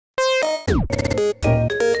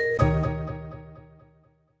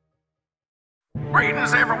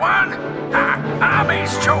Greetings, everyone. I'm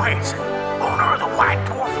Amiss, owner of the White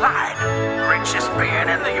Dwarf Line, richest being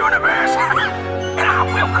in the universe. And I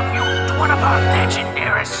welcome you to one of our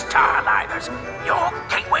legendary starliners, your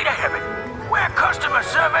gateway to heaven, where customer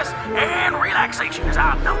service and relaxation is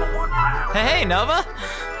our #1 priority. Hey, Nova.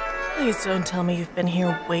 Please don't tell me you've been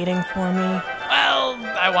here waiting for me. Well,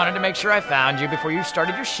 I wanted to make sure I found you before you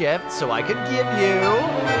started your shift so I could give you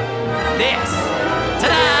this.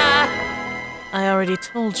 Ta-da! I already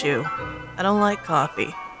told you, I don't like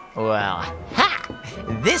coffee. Well, ha!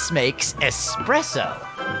 This makes espresso.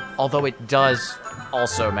 Although it does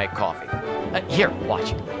also make coffee. Here,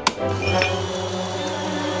 watch.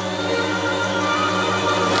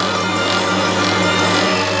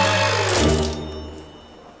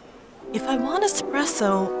 If I want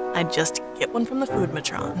espresso, I'd just get one from the food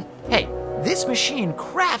matron. Hey, this machine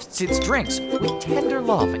crafts its drinks with tender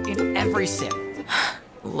love in every sip.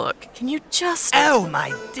 Look, can you just... Oh,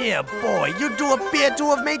 my dear boy, you do appear to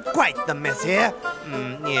have made quite the mess here.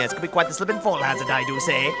 Yes, could be quite the slip and fall hazard, I do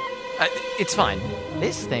say. It's fine.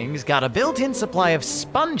 This thing's got a built-in supply of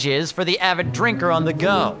sponges for the avid drinker on the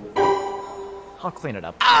go. I'll clean it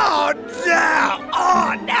up. Oh, no!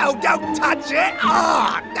 Oh, no, don't touch it!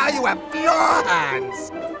 Oh, now you have floor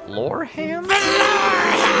hands! Floor hands?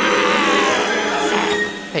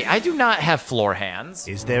 Hey, I do not have floor hands.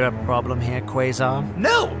 Is there a problem here, Quasar?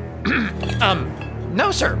 No! No,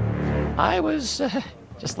 sir. I was,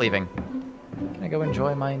 just leaving. Gonna go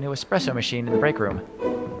enjoy my new espresso machine in the break room.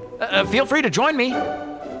 Feel free to join me,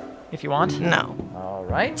 if you want. No. All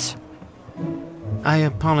right. I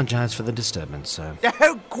apologize for the disturbance, sir.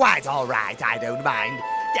 Oh, quite all right, I don't mind.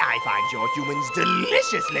 I find your humans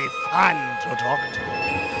deliciously fun to talk to.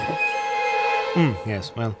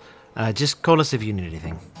 Yes, well, just call us if you need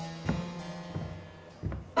anything.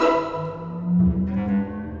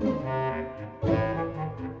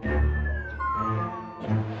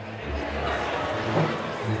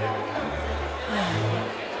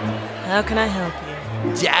 How can I help you?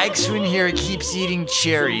 Daxwin here keeps eating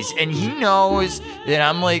cherries, and he knows that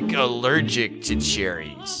I'm, like, allergic to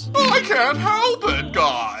cherries. I can't help it,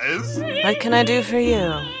 guys. What can I do for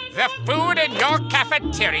you? The food in your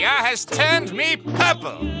cafeteria has turned me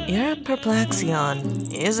purple. You're a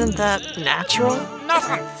perplexion. Isn't that natural? Not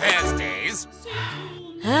on Thursdays.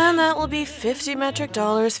 And that will be $50 metric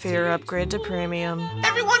for your upgrade to premium.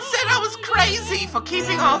 Everyone said I was crazy for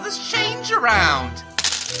keeping all this change around.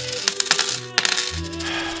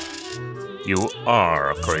 You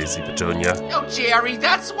are crazy, Petunia. Oh, Jerry,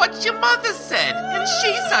 that's what your mother said. And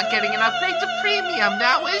she's not getting an upgrade to premium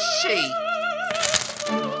now, is she?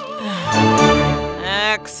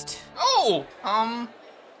 Next. Oh,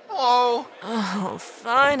 hello. Oh,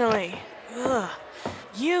 finally. Ugh.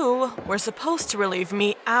 You were supposed to relieve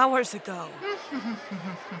me hours ago.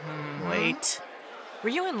 Wait. Were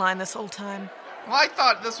you in line this whole time? Well, I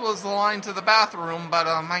thought this was the line to the bathroom, but,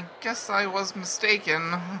 I guess I was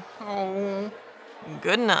mistaken. Oh.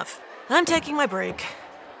 Good enough. I'm taking my break.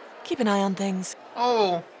 Keep an eye on things.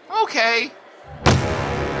 Oh, okay. I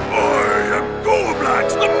am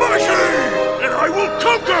Gorblax the Mighty, and I will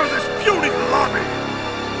conquer this puny lobby!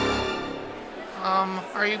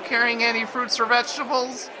 Are you carrying any fruits or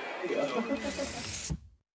vegetables?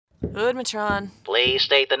 Good, Matron. Please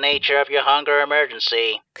state the nature of your hunger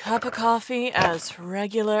emergency. Cup of coffee as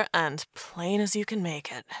regular and plain as you can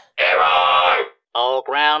make it. Error! All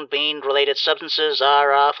ground bean-related substances are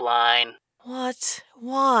offline. What?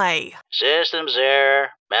 Why? Systems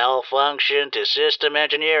error. Malfunction to system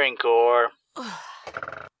engineering core.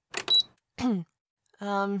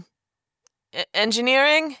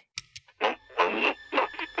 Engineering?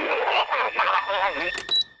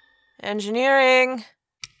 Engineering?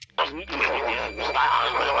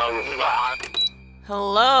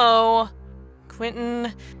 Hello?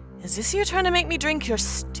 Quentin, is this you trying to make me drink your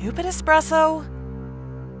stupid espresso?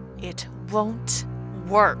 It won't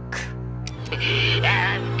work.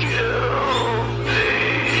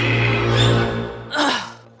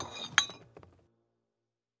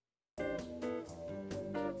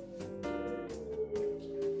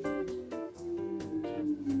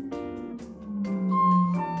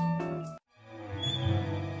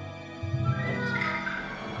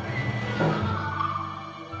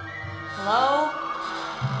 Hello?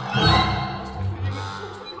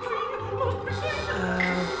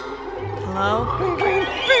 Hello?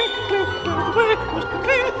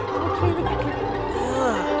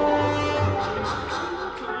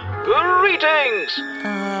 Greetings!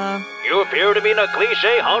 You appear to be in a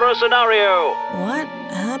cliché horror scenario. What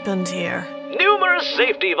happened here? Numerous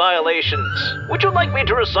safety violations. Would you like me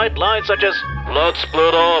to recite lines such as, "Let's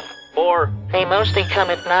split up," or, "They mostly come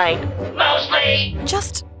at night"? Mostly!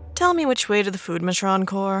 Just tell me which way to the food Matron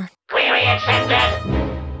Core. Query accepted.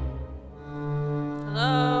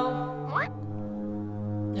 Hello?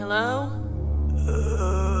 Hello?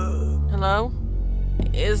 Hello?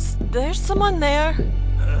 Is there someone there?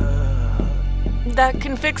 That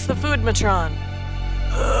can fix the food Matron.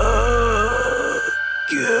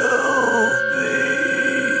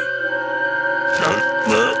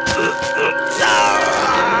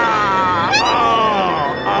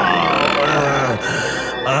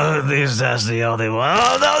 This is the only one.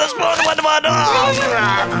 Oh no, there's more than one.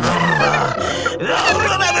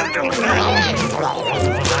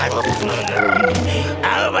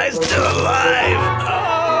 How am I still alive?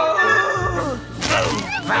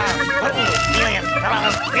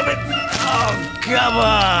 Oh, come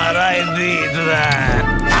on, I need that.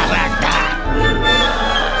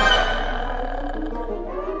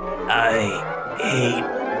 I hate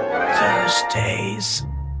Thursdays.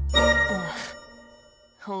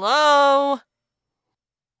 Hello?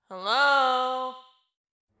 Hello?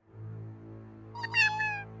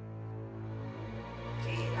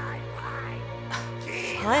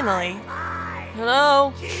 Finally.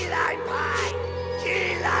 Hello? Key lime pie!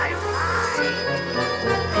 Key lime pie!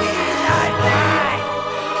 Key lime pie!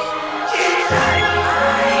 Key lime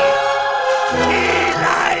pie! Key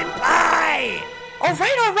lime pie! All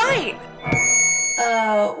right.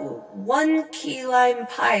 1 key lime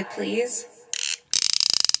pie, please.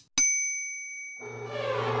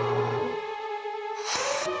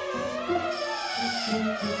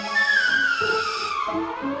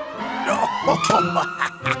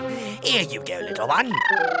 Here you go, little one.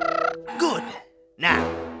 Good. Now,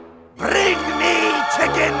 bring me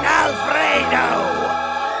chicken Alfredo!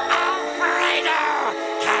 Alfredo!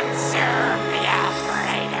 Consume the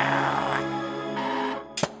Alfredo!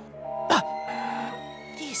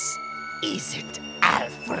 This isn't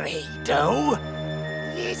Alfredo.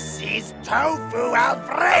 This is tofu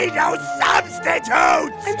Alfredo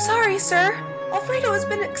substitute! I'm sorry, sir. Alfredo has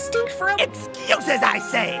been extinct for a... Excuses, I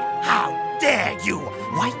say! How dare you!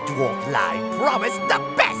 White Dwarf Line promised the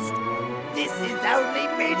best! This is only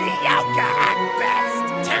mediocre at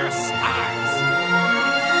best! 2 stars!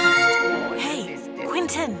 Hey,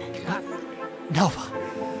 Quentin. Nova.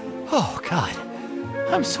 Oh, God.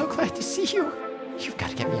 I'm so glad to see you. You've got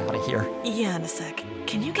to get me out of here. Yeah, in a sec.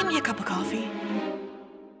 Can you get me a cup of coffee?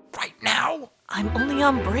 Right now? I'm only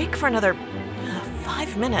on break for another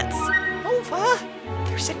 5 minutes. Nova,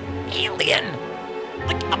 there's an alien.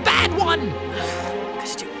 Like a bad one.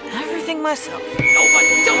 Gotta do everything myself. Nova,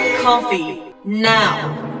 don't. Coffee,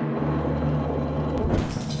 now.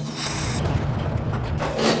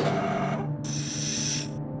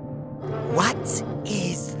 What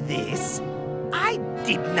is this? I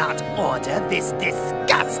did not order this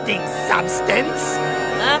disgusting substance!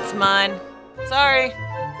 That's mine. Sorry.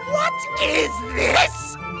 What is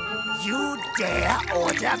this? You dare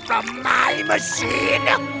order from my machine?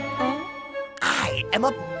 I am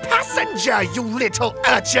a passenger, you little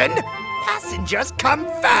urchin! Passengers come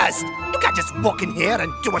first! You can't just walk in here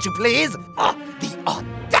and do what you please! Oh, the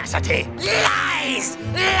audacity! Lies!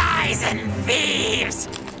 Lies and thieves!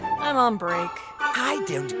 I'm on break. I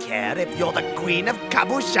don't care if you're the Queen of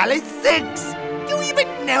Kabushali 6! Do you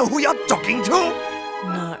even know who you're talking to?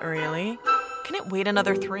 Not really. Can it wait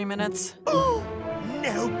another 3 minutes?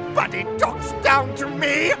 Nobody talks down to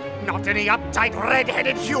me! Not any uptight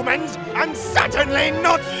red-headed humans, and certainly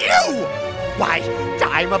not you! Why,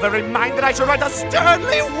 time of a reminder I should write a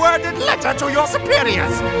sternly worded letter to your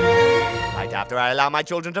superiors! Right after I allow my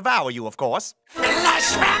children to devour you, of course.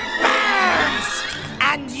 Flesh that burns!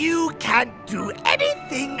 And you can't do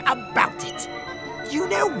anything about it. You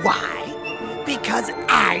know why? Because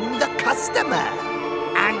I'm the customer.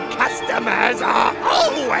 And customers are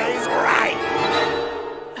always right.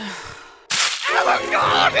 Oh my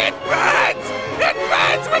God, it burns! It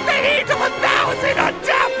burns with the heat of 1,000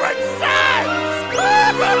 untempered suns!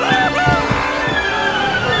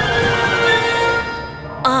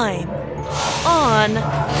 I'm on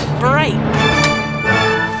break.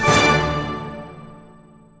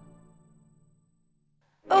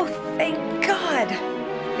 Oh, thank God.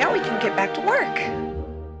 Now we can get back to work.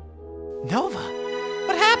 Nova,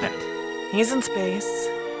 what happened? He's in space.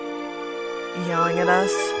 Yelling at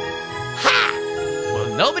us. Ha!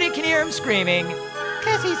 Well, nobody can hear him screaming,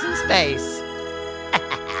 because he's in space.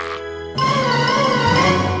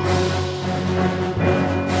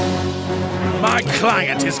 My My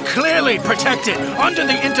client is clearly protected under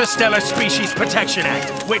the Interstellar Species Protection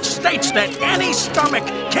Act, which states that any stomach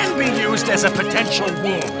can be used as a potential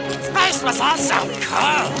womb. Space was also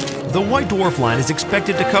cool. The White Dwarf line is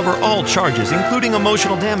expected to cover all charges, including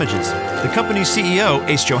emotional damages. The company's CEO,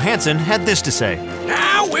 Ace Johansson, had this to say.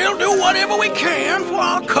 Now we'll do whatever we can for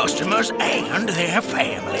our customers and their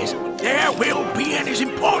families. Their well-being is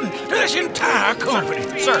important to this entire company.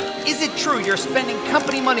 Sir, is it true you're spending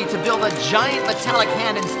company money to build a giant metallic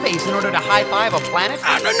hand in space in order to high-five a planet?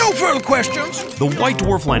 No further questions. The White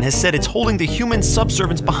Dwarf line has said it's holding the human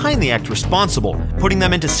subservients behind the act responsible, putting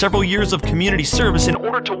them into several years of community service in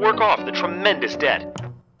order to work off the tremendous debt.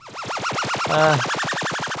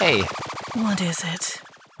 Hey. What is it?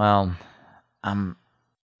 Well,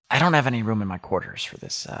 I don't have any room in my quarters for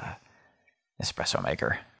this, espresso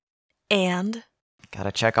maker. And?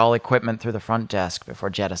 Gotta check all equipment through the front desk before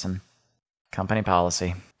jettison. Company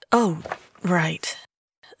policy. Oh, right.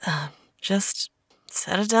 Just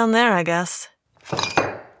set it down there, I guess.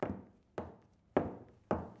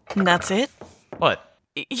 And that's it? What?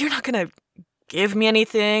 You're not gonna give me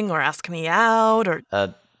anything or ask me out or...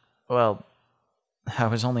 Well, I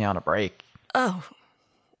was only on a break. Oh,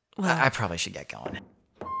 well... I probably should get going.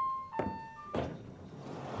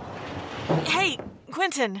 Hey,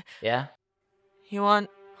 Quentin! Yeah? You want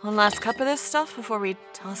one last cup of this stuff before we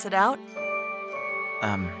toss it out?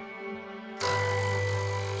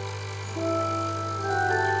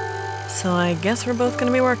 So I guess we're both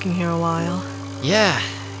gonna be working here a while. Yeah,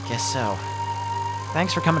 guess so.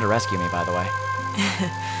 Thanks for coming to rescue me, by the way.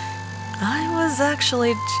 I was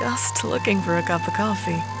actually just looking for a cup of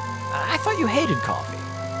coffee. I thought you hated coffee.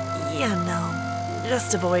 Yeah, no.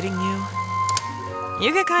 Just avoiding you.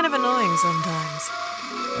 You get kind of annoying sometimes.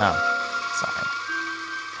 Oh, sorry.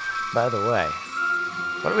 By the way,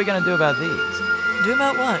 what are we gonna do about these? Do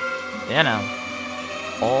about what? You know,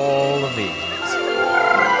 all of these.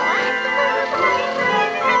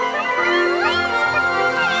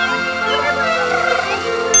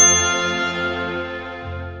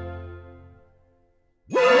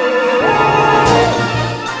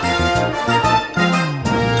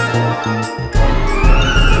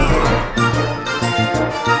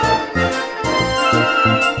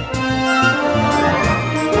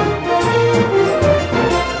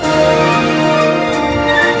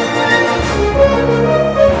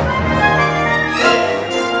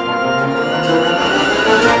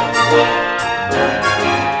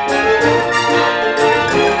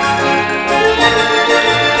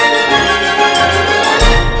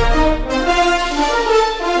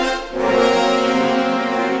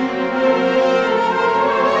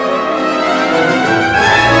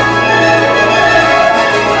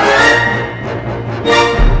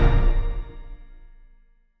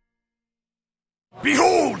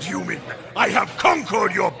 Behold, human, I have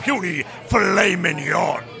conquered your puny filet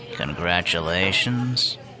mignon.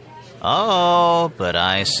 Congratulations. Oh, but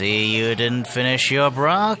I see you didn't finish your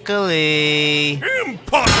broccoli.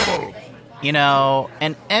 Impossible! You know,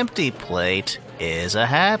 an empty plate is a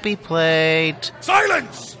happy plate.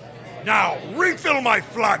 Silence! Now refill my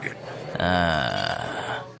flagon.